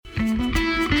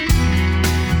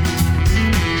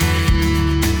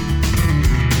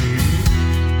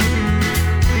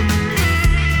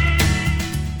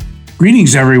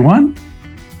Greetings, everyone.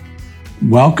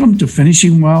 Welcome to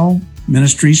Finishing Well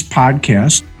Ministries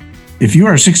podcast. If you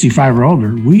are 65 or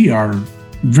older, we are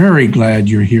very glad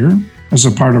you're here as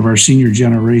a part of our senior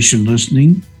generation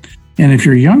listening. And if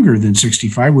you're younger than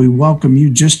 65, we welcome you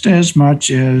just as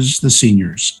much as the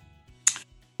seniors.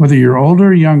 Whether you're older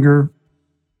or younger,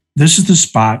 this is the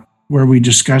spot where we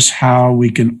discuss how we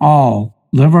can all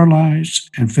live our lives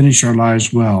and finish our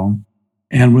lives well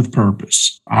and with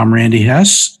purpose. I'm Randy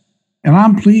Hess, and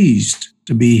I'm pleased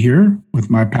to be here with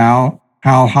my pal,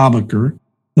 Hal Habaker,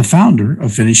 the founder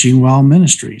of Finishing Well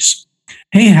Ministries.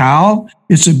 Hey, Hal,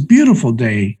 it's a beautiful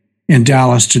day in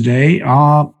Dallas today.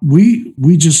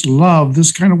 We just love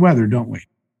this kind of weather, don't we?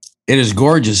 It is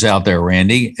gorgeous out there,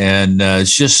 Randy, and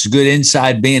it's just good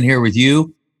inside being here with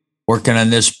you, working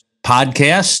on this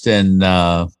podcast, and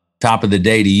top of the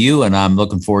day to you, and I'm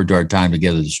looking forward to our time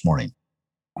together this morning.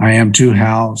 I am too,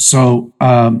 Hal. So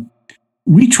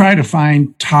we try to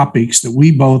find topics that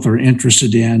we both are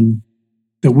interested in,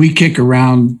 that we kick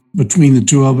around between the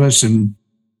two of us and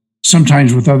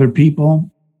sometimes with other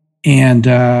people. And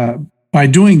by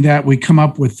doing that, we come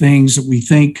up with things that we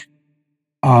think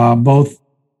both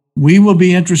we will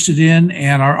be interested in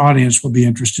and our audience will be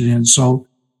interested in. So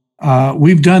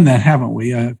we've done that, haven't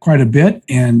we? Quite a bit.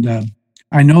 And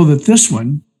I know that this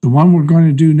one, the one we're going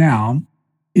to do now,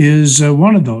 is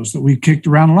one of those that we've kicked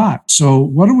around a lot. So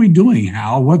what are we doing,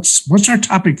 Hal? What's our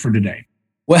topic for today?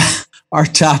 Well, our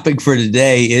topic for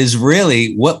today is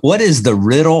really what is the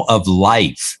riddle of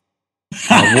life?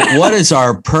 What is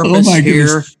our purpose here?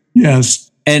 Goodness.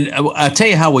 Yes. And I'll tell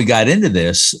you how we got into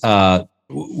this.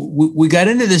 We got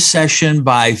into this session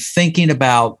by thinking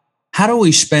about how do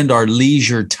we spend our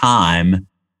leisure time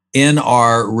in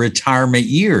our retirement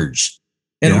years?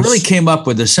 And It really came up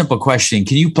with a simple question.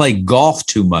 Can you play golf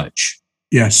too much?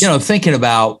 Yes. Thinking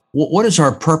about what is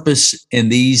our purpose in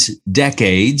these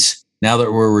decades now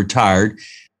that we're retired?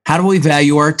 How do we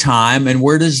value our time, and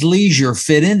where does leisure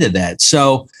fit into that?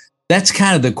 So that's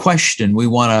kind of the question we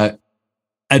want to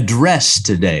address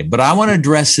today. But I want to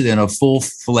address it in a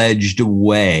full-fledged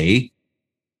way,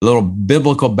 a little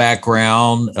biblical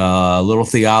background, a little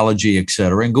theology, et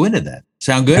cetera, and go into that.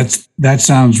 Sound good? That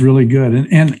sounds really good.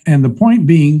 And the point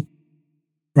being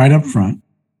right up front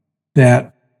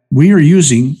that we are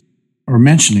using or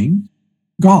mentioning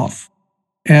golf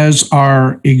as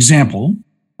our example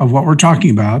of what we're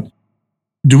talking about.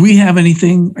 Do we have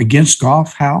anything against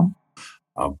golf, Hal?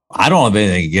 I don't have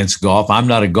anything against golf. I'm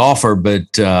not a golfer,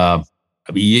 but the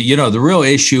real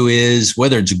issue is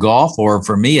whether it's golf or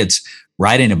for me, it's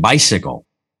riding a bicycle.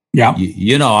 Yeah.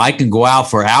 I can go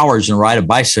out for hours and ride a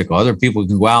bicycle. Other people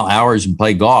can go out hours and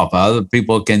play golf. Other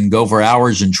people can go for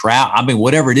hours and travel. I mean,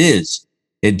 whatever it is,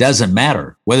 it doesn't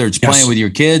matter. Whether it's playing with your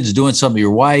kids, doing something with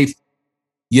your wife,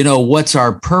 what's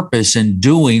our purpose in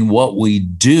doing what we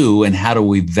do and how do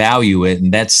we value it?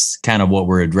 And that's kind of what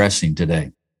we're addressing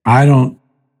today. I don't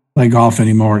play golf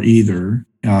anymore either.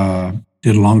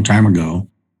 Did a long time ago.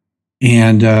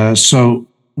 And so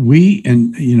we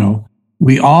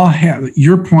all have,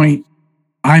 your point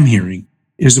I'm hearing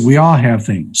is that we all have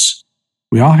things.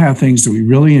 We all have things that we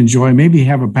really enjoy, maybe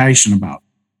have a passion about.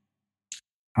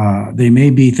 They may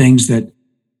be things that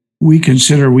we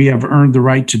consider we have earned the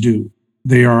right to do.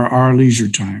 They are our leisure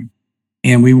time.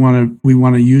 And we want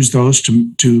to use those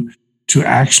to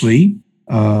actually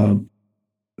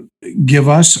give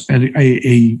us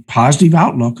a positive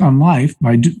outlook on life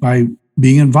by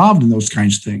being involved in those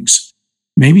kinds of things.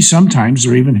 Maybe sometimes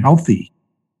they're even healthy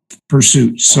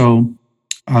pursuits. So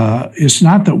it's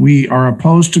not that we are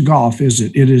opposed to golf, is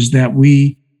it? It is that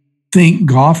we think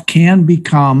golf can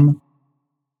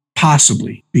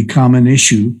possibly become an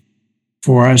issue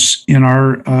for us in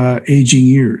our aging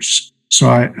years. So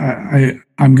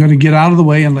I'm going to get out of the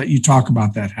way and let you talk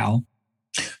about that, Hal.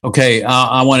 Okay,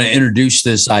 I want to introduce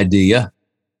this idea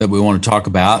that we want to talk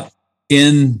about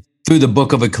through the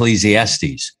book of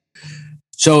Ecclesiastes.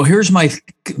 So here's my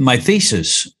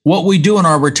thesis. What we do in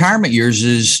our retirement years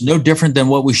is no different than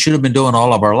what we should have been doing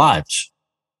all of our lives.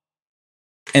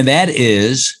 And that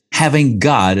is having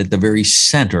God at the very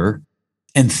center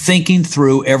and thinking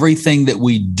through everything that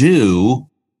we do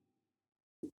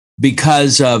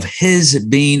because of his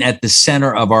being at the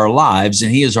center of our lives,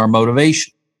 and he is our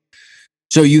motivation.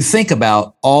 So you think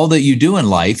about all that you do in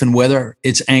life and whether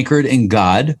it's anchored in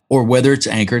God or whether it's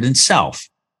anchored in self.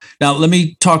 Now, let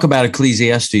me talk about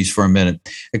Ecclesiastes for a minute.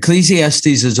 Ecclesiastes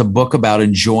is a book about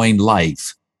enjoying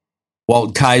life.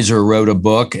 Walt Kaiser wrote a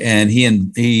book and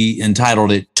he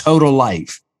entitled it Total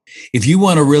Life. If you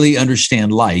want to really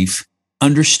understand life,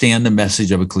 understand the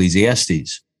message of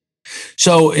Ecclesiastes.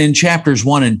 So in chapters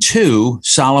 1 and 2,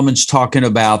 Solomon's talking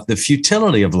about the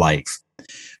futility of life.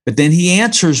 But then he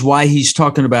answers why he's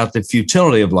talking about the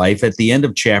futility of life at the end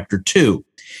of chapter 2.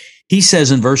 He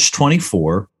says in verse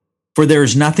 24, "For there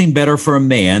is nothing better for a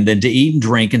man than to eat and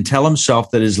drink and tell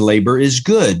himself that his labor is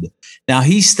good." Now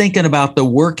he's thinking about the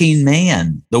working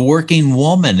man, the working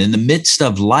woman in the midst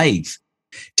of life.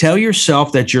 Tell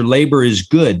yourself that your labor is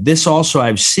good. This also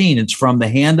I've seen. It's from the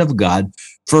hand of God.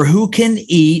 For who can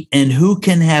eat and who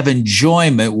can have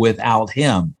enjoyment without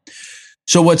him?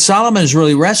 So what Solomon is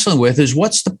really wrestling with is,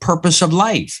 what's the purpose of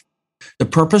life? The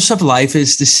purpose of life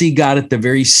is to see God at the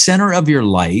very center of your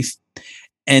life.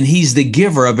 And he's the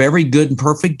giver of every good and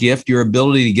perfect gift, your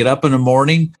ability to get up in the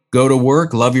morning, go to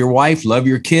work, love your wife, love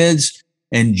your kids,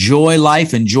 enjoy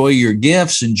life, enjoy your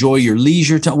gifts, enjoy your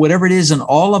leisure time, whatever it is in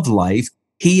all of life,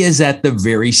 he is at the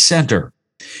very center.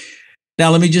 Now,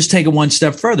 let me just take it one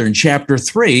step further. In chapter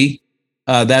 3,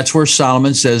 that's where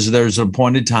Solomon says there's an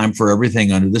appointed time for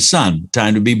everything under the sun,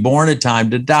 time to be born, a time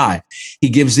to die. He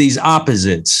gives these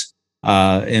opposites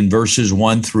in verses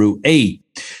 1 through 8.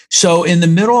 So in the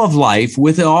middle of life,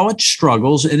 with all its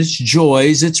struggles and its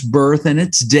joys, its birth and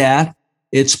its death,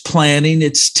 its planning,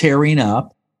 its tearing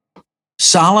up,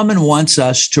 Solomon wants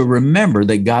us to remember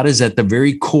that God is at the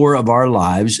very core of our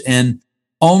lives, and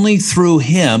only through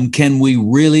him can we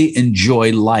really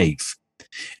enjoy life.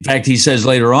 In fact, he says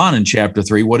later on in chapter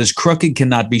 3, what is crooked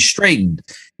cannot be straightened.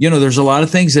 There's a lot of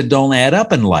things that don't add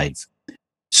up in life.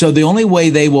 So the only way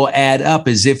they will add up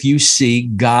is if you see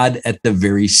God at the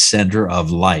very center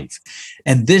of life.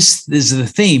 And this is the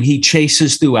theme he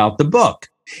chases throughout the book.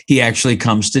 He actually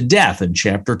comes to death in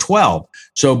chapter 12.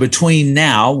 So between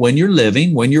now, when you're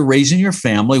living, when you're raising your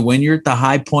family, when you're at the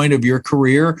high point of your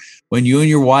career, when you and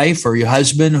your wife or your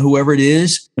husband, whoever it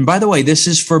is, and by the way, this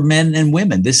is for men and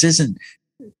women. This isn't,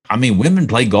 women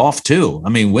play golf too.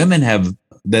 Women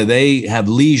have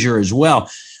leisure as well.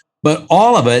 But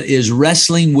all of it is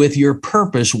wrestling with your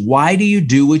purpose. Why do you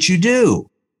do what you do?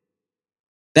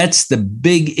 That's the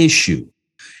big issue.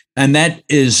 And that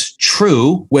is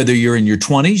true whether you're in your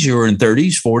 20s, you're in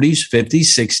 30s, 40s, 50s,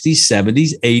 60s,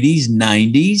 70s, 80s,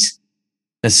 90s,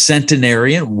 a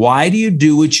centenarian. Why do you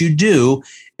do what you do?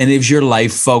 And is your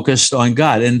life focused on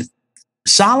God? And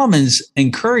Solomon's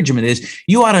encouragement is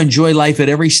you ought to enjoy life at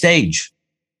every stage,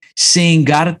 seeing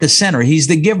God at the center. He's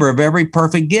the giver of every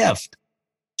perfect gift.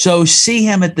 So see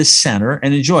him at the center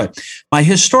and enjoy it. My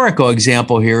historical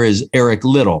example here is Eric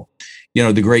Liddell,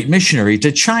 the great missionary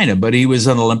to China, but he was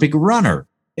an Olympic runner.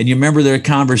 And you remember their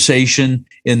conversation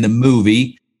in the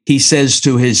movie. He says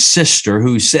to his sister,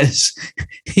 who says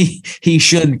he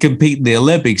shouldn't compete in the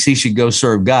Olympics, he should go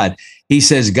serve God. He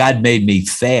says, God made me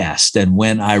fast, and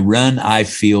when I run, I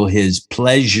feel his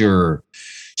pleasure.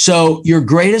 So your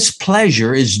greatest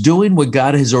pleasure is doing what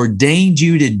God has ordained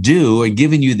you to do or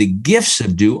given you the gifts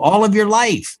of do all of your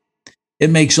life. It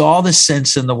makes all the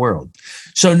sense in the world.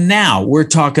 So now we're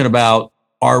talking about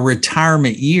our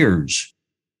retirement years.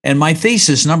 And my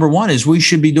thesis, number one, is we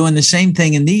should be doing the same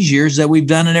thing in these years that we've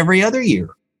done in every other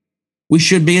year. We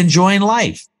should be enjoying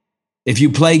life. If you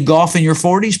play golf in your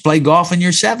 40s, play golf in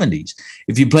your 70s.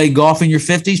 If you play golf in your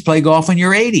 50s, play golf in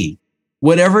your 80s.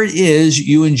 Whatever it is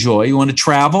you enjoy, you want to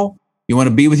travel, you want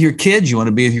to be with your kids, you want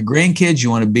to be with your grandkids,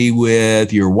 you want to be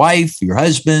with your wife, your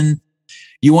husband,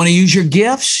 you want to use your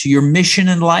gifts, your mission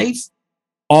in life.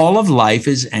 All of life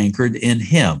is anchored in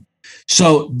him.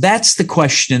 So that's the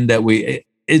question that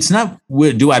it's not,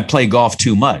 do I play golf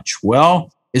too much?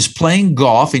 Well, is playing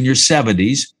golf in your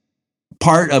 70s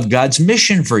part of God's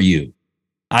mission for you?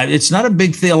 It's not a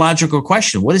big theological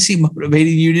question. What is he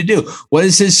motivating you to do? What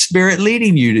is his spirit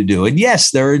leading you to do? And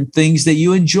yes, there are things that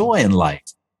you enjoy in life.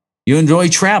 You enjoy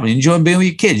traveling, you enjoy being with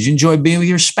your kids, you enjoy being with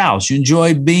your spouse, you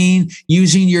enjoy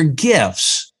using your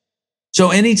gifts. So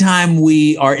anytime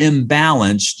we are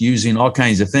imbalanced using all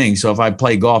kinds of things, so if I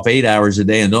play golf 8 hours a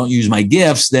day and don't use my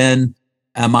gifts, then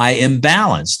am I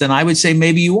imbalanced? Then I would say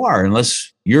maybe you are,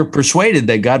 unless you're persuaded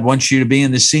that God wants you to be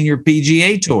in the senior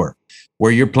PGA tour,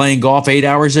 where you're playing golf 8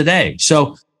 hours a day.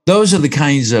 So those are the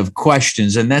kinds of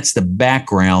questions, and that's the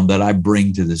background that I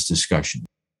bring to this discussion.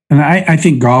 And I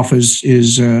think golf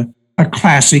is a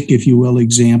classic, if you will,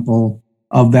 example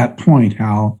of that point,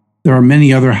 how there are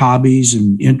many other hobbies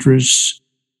and interests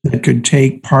that could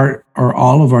take part or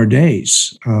all of our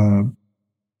days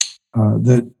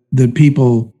that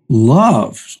people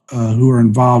love who are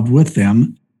involved with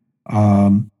them.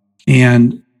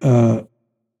 And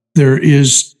there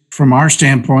is, from our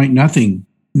standpoint,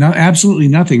 absolutely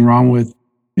nothing wrong with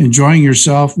enjoying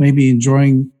yourself, maybe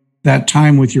enjoying that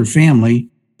time with your family,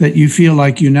 that you feel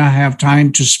like you now have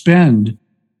time to spend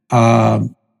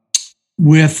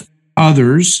with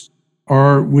others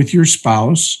or with your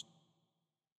spouse,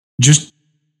 just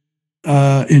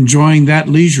enjoying that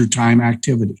leisure time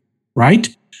activity,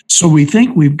 right? So we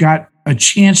think we've got a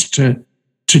chance to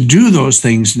do those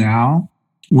things now.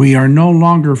 We are no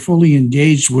longer fully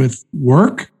engaged with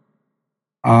work.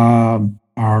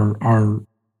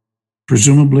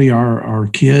 Presumably our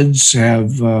kids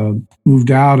have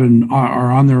moved out and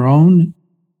are on their own,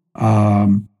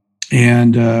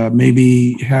 and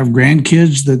maybe have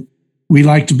grandkids that we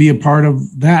like to be a part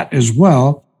of that as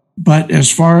well. But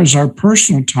as far as our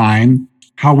personal time,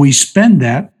 how we spend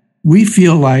that, we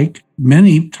feel like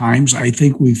many times, I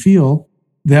think we feel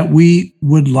that we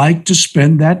would like to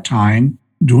spend that time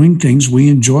doing things we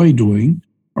enjoy doing,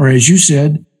 or as you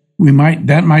said,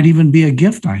 that might even be a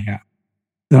gift I have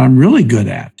that I'm really good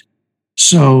at.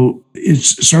 So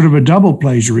it's sort of a double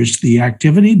pleasure. It's the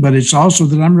activity, but it's also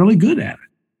that I'm really good at it.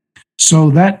 So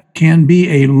that can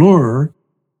be a lure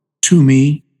to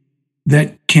me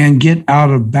that can get out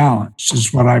of balance,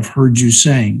 is what I've heard you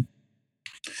saying.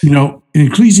 You know, in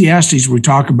Ecclesiastes, we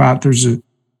talk about there's a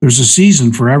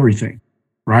season for everything,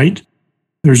 right?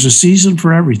 There's a season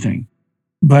for everything.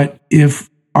 But if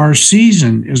our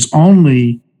season is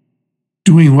only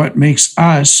doing what makes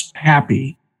us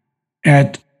happy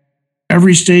at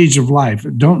every stage of life,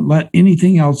 don't let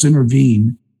anything else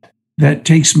intervene that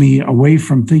takes me away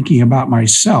from thinking about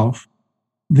myself,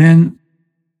 then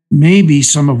maybe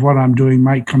some of what I'm doing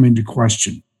might come into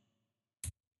question.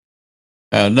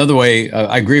 Another way,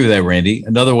 I agree with that, Randy.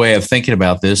 Another way of thinking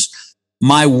about this,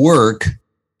 my work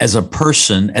as a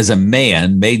person, as a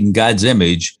man made in God's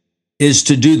image, is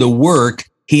to do the work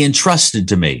he entrusted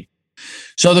to me.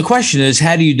 So the question is,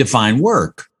 how do you define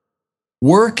work?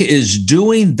 Work is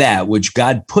doing that which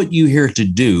God put you here to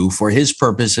do for his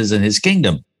purposes and his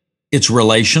kingdom. It's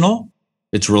relational.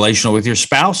 It's relational with your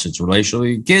spouse. It's relational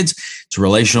with your kids. It's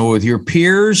relational with your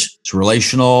peers. It's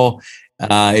relational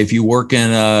if you work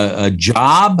in a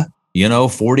job,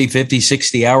 40, 50,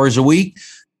 60 hours a week.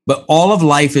 But all of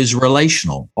life is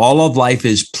relational. All of life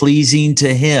is pleasing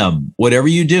to him, whatever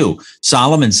you do.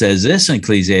 Solomon says this in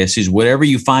Ecclesiastes, whatever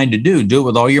you find to do it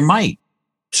with all your might.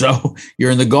 So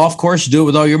you're in the golf course, do it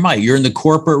with all your might. You're in the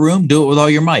corporate room, do it with all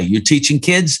your might. You're teaching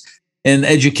kids in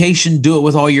education, do it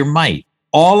with all your might.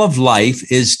 All of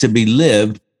life is to be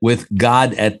lived with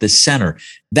God at the center.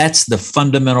 That's the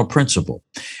fundamental principle.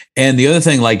 And the other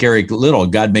thing, like Eric Liddell,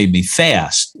 God made me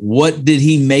fast. What did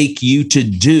he make you to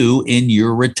do in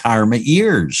your retirement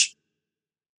years?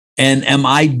 And am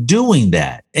I doing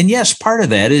that? And yes, part of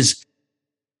that is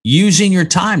using your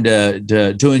time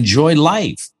to enjoy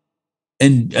life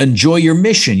and enjoy your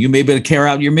mission. You may be able to carry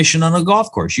out your mission on a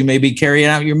golf course. You may be carrying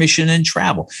out your mission in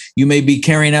travel. You may be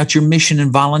carrying out your mission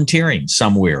in volunteering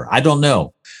somewhere. I don't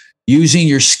know. Using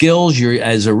your skills,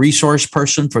 as a resource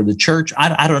person for the church.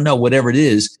 I don't know, whatever it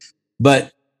is.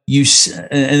 But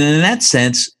and in that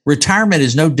sense, retirement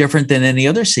is no different than any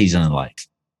other season in life.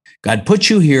 God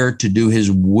put you here to do his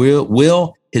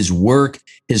will, his work,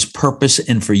 his purpose,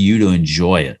 and for you to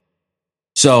enjoy it.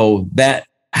 So that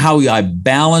how I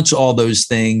balance all those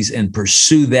things and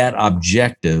pursue that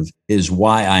objective is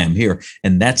why I am here.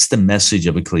 And that's the message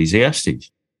of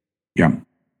Ecclesiastes. Yeah.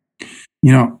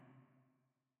 A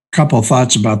couple of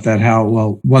thoughts about that.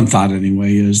 One thought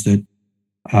anyway is that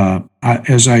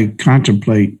as I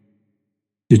contemplate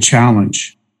the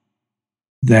challenge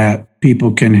that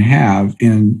people can have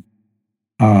in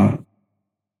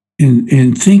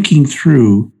thinking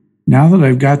through, now that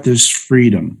I've got this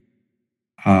freedom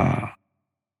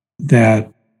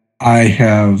that I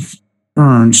have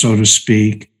earned, so to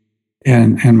speak,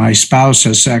 and my spouse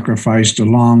has sacrificed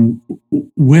along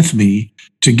with me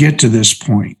to get to this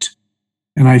point.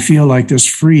 And I feel like this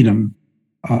freedom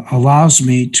allows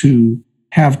me to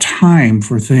have time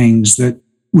for things that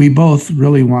we both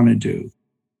really want to do.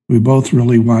 We both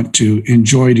really want to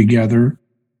enjoy together.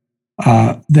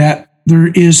 That there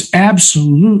is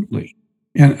absolutely,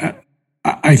 and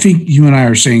I think you and I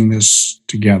are saying this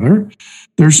together,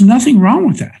 there's nothing wrong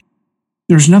with that.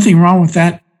 There's nothing wrong with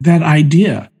that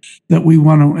idea that we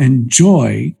want to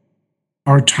enjoy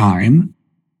our time.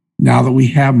 Now that we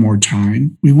have more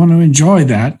time, we want to enjoy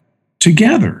that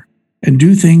together and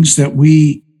do things that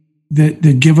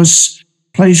that give us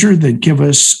pleasure, that give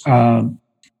us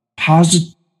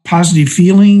positive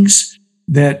feelings,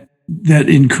 that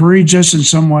encourage us in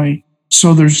some way.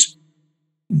 So there's,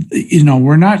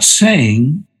 we're not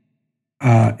saying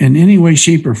in any way,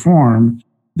 shape, or form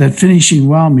that finishing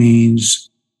well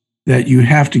means that you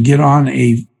have to get on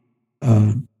a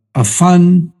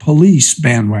fun police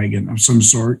bandwagon of some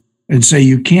sort and say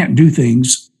you can't do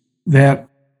things that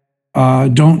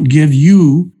don't give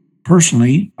you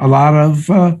personally a lot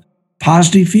of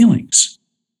positive feelings.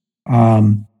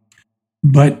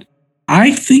 But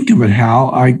I think of it,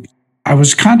 Hal, I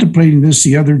was contemplating this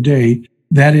the other day,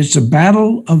 that it's a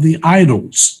battle of the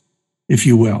idols, if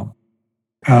you will.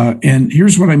 And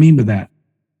here's what I mean by that.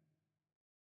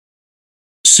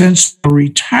 Since we're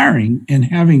retiring and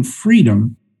having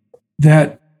freedom,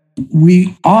 that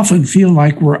we often feel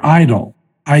like we're idle,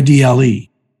 IDLE,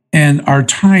 and our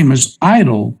time as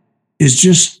idle is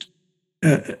just,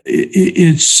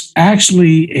 it's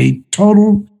actually a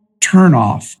total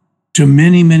turnoff to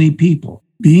many, many people.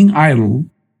 Being idle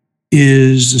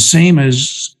is the same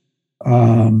as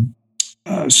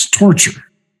torture.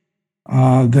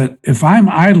 That if I'm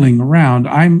idling around,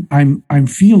 I'm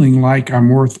feeling like I'm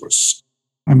worthless.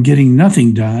 I'm getting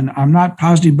nothing done. I'm not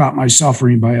positive about myself or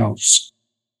anybody else.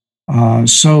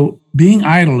 So being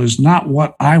idle is not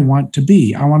what I want to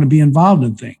be. I want to be involved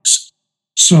in things.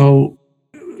 So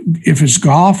if it's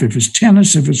golf, if it's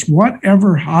tennis, if it's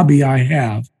whatever hobby I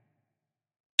have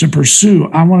to pursue,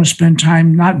 I want to spend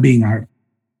time not being idle.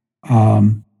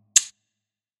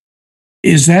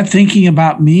 Is that thinking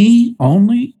about me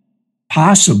only?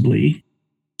 Possibly.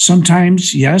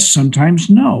 Sometimes yes, sometimes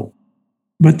no.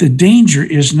 But the danger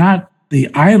is not the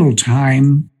idle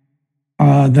time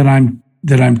that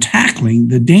I'm tackling.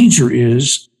 The danger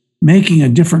is making a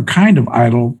different kind of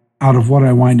idol out of what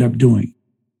I wind up doing.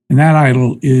 And that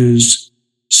idol is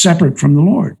separate from the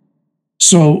Lord.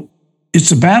 So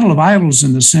it's a battle of idols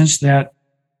in the sense that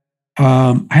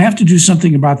I have to do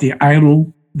something about the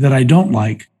idol that I don't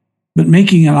like, but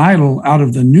making an idol out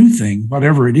of the new thing,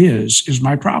 whatever it is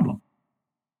my problem.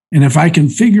 And if I can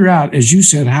figure out, as you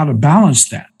said, how to balance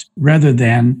that rather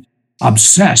than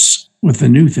obsess with the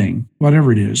new thing,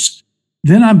 whatever it is,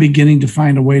 then I'm beginning to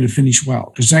find a way to finish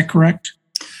well. Is that correct?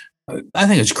 I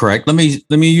think it's correct. Let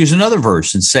me use another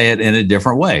verse and say it in a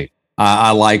different way.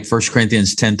 I like 1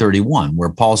 Corinthians 10:31, where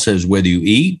Paul says, whether you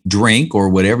eat, drink, or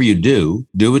whatever you do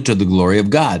it to the glory of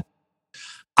God.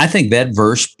 I think that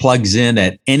verse plugs in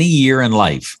at any year in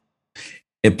life.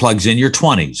 It plugs in your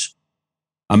 20s.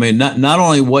 I mean, not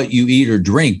only what you eat or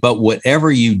drink, but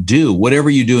whatever you do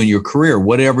in your career,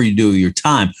 whatever you do with your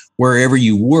time, wherever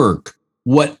you work,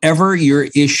 whatever your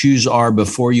issues are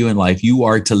before you in life, you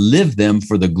are to live them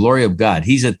for the glory of God.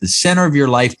 He's at the center of your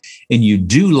life, and you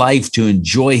do life to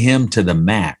enjoy him to the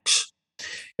max.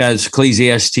 As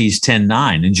Ecclesiastes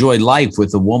 10:9, enjoy life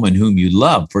with the woman whom you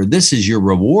love, for this is your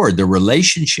reward, the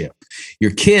relationship,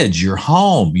 your kids, your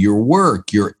home, your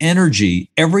work, your energy.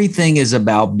 Everything is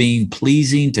about being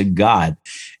pleasing to God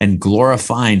and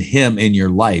glorifying him in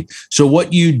your life. So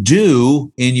what you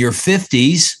do in your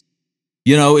 50s,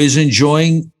 is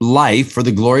enjoying life for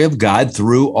the glory of God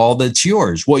through all that's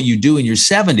yours. What you do in your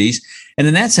 70s, and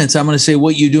in that sense, I'm going to say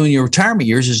what you do in your retirement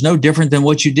years is no different than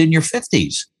what you did in your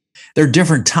 50s. There are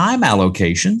different time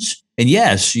allocations. And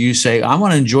yes, you say, I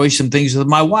want to enjoy some things with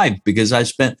my wife because I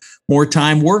spent more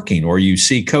time working. Or you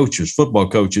see coaches, football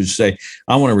coaches say,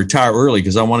 I want to retire early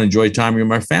because I want to enjoy time with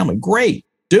my family. Great,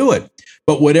 do it.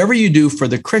 But whatever you do for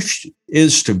the Christian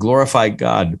is to glorify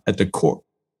God at the core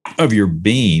of your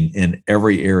being in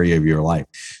every area of your life.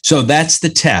 So that's the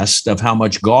test of how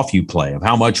much golf you play, of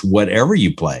how much whatever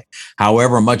you play,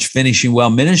 however much Finishing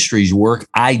Well Ministries work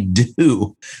I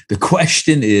do. The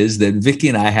question is that Vicki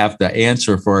and I have to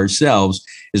answer for ourselves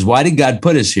is, why did God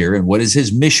put us here, and what is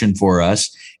his mission for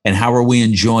us, and how are we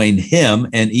enjoying him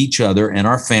and each other and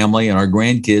our family and our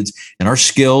grandkids and our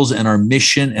skills and our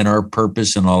mission and our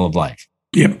purpose in all of life?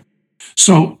 Yep.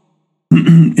 So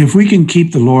if we can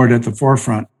keep the Lord at the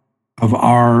forefront of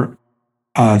our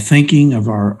thinking, of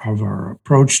our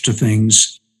approach to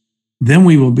things, then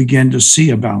we will begin to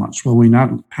see a balance. Will we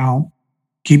not, Hal?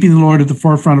 Keeping the Lord at the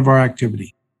forefront of our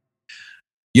activity.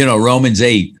 Romans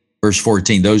 8, verse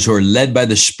 14, those who are led by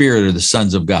the Spirit are the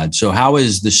sons of God. So how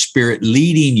is the Spirit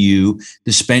leading you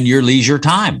to spend your leisure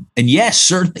time? And yes,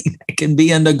 certainly that can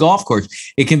be on the golf course.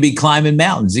 It can be climbing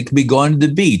mountains. It can be going to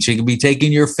the beach. It can be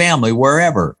taking your family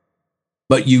wherever.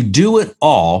 But you do it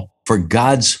all for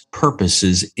God's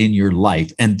purposes in your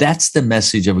life. And that's the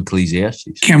message of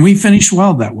Ecclesiastes. Can we finish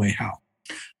well that way, Hal?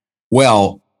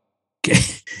 Well,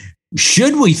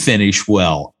 should we finish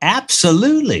well?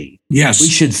 Absolutely. Yes. We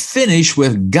should finish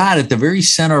with God at the very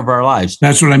center of our lives.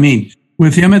 That's what I mean.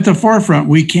 With him at the forefront,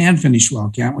 we can finish well,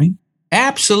 can't we?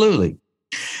 Absolutely.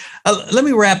 Let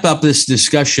me wrap up this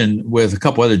discussion with a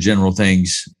couple other general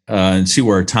things and see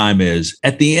where our time is.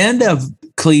 At the end of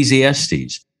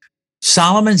Ecclesiastes,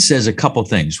 Solomon says a couple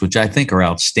things which I think are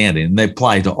outstanding, and they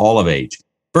apply to all of age.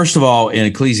 First of all, in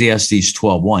Ecclesiastes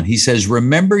 12:1, he says,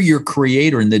 remember your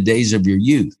Creator in the days of your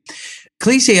youth.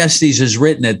 Ecclesiastes is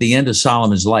written at the end of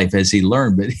Solomon's life as he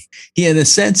learned, but he in a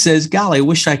sense says, golly, I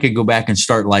wish I could go back and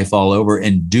start life all over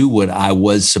and do what I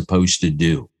was supposed to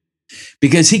do,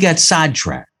 because he got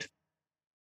sidetracked.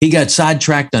 He got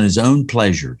sidetracked on his own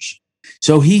pleasures.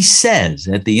 So he says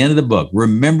at the end of the book,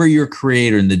 remember your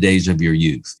Creator in the days of your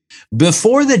youth.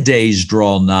 Before the days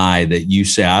draw nigh that you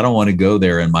say, I don't want to go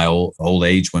there in my old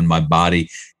age when my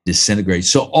body disintegrates.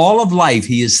 So all of life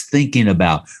he is thinking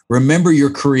about. Remember your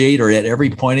Creator at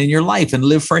every point in your life and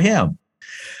live for him.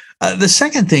 The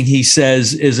second thing he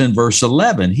says is in verse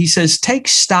 11. He says, take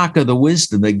stock of the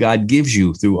wisdom that God gives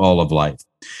you through all of life.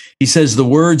 He says the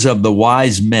words of the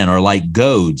wise men are like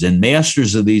goads, and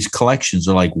masters of these collections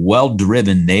are like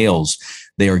well-driven nails.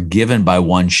 They are given by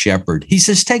one shepherd. He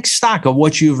says, take stock of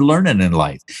what you've learned in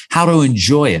life, how to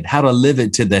enjoy it, how to live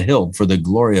it to the hilt for the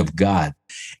glory of God,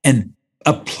 and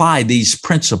apply these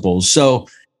principles. So,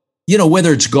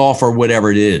 whether it's golf or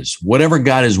whatever it is, whatever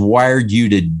God has wired you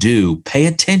to do, pay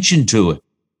attention to it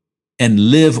and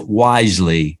live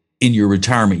wisely in your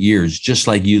retirement years, just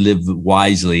like you live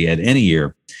wisely at any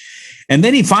year. And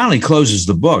then he finally closes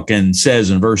the book and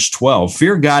says in verse 12,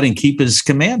 fear God and keep his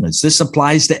commandments. This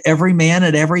applies to every man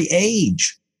at every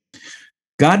age.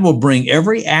 God will bring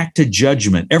every act to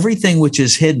judgment, everything which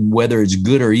is hidden, whether it's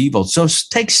good or evil. So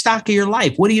take stock of your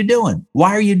life. What are you doing?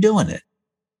 Why are you doing it?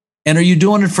 And are you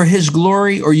doing it for his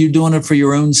glory, or are you doing it for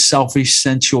your own selfish,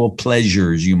 sensual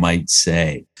pleasures, you might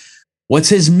say? What's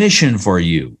his mission for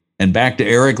you? And back to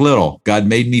Eric Liddell, God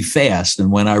made me fast,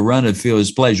 and when I run, I feel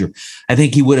his pleasure. I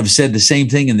think he would have said the same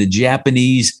thing in the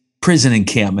Japanese prison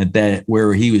encampment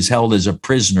where he was held as a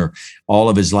prisoner all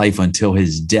of his life until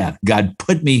his death. God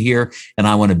put me here, and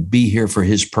I want to be here for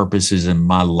his purposes in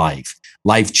my life.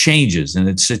 Life changes in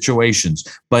its situations,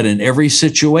 but in every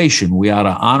situation, we ought to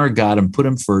honor God and put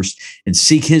him first and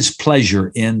seek his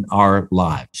pleasure in our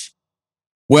lives.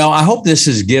 Well, I hope this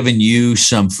has given you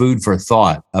some food for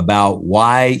thought about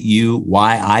why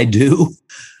I do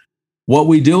what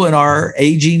we do in our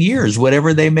aging years,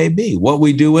 whatever they may be, what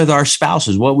we do with our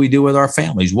spouses, what we do with our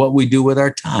families, what we do with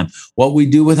our time, what we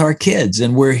do with our kids.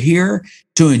 And we're here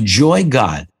to enjoy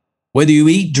God. Whether you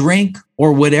eat, drink,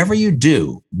 or whatever you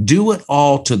do it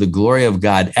all to the glory of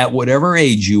God at whatever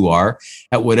age you are,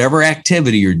 at whatever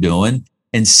activity you're doing,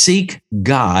 and seek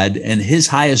God and his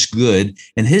highest good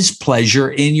and his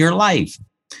pleasure in your life.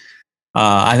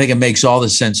 I think it makes all the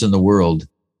sense in the world.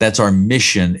 That's our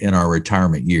mission in our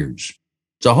retirement years.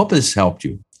 So I hope this helped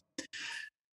you.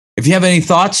 If you have any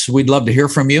thoughts, we'd love to hear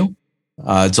from you.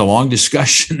 It's a long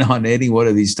discussion on any one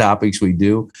of these topics we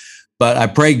do, but I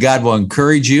pray God will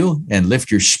encourage you and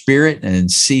lift your spirit and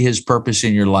see his purpose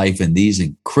in your life in these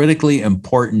critically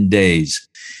important days.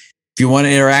 If you want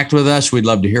to interact with us, we'd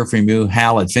love to hear from you.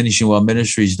 Hal at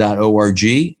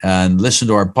finishingwellministries.org, and listen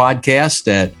to our podcast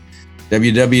at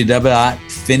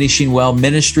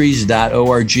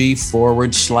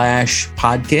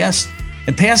www.finishingwellministries.org/podcast.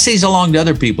 And pass these along to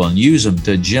other people and use them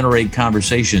to generate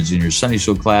conversations in your Sunday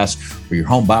school class or your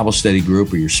home Bible study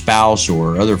group or your spouse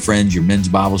or other friends, your men's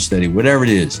Bible study, whatever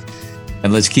it is.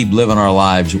 And let's keep living our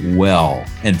lives well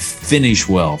and finish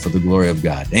well for the glory of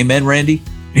God. Amen, Randy?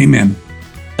 Amen.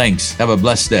 Thanks. Have a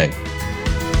blessed day.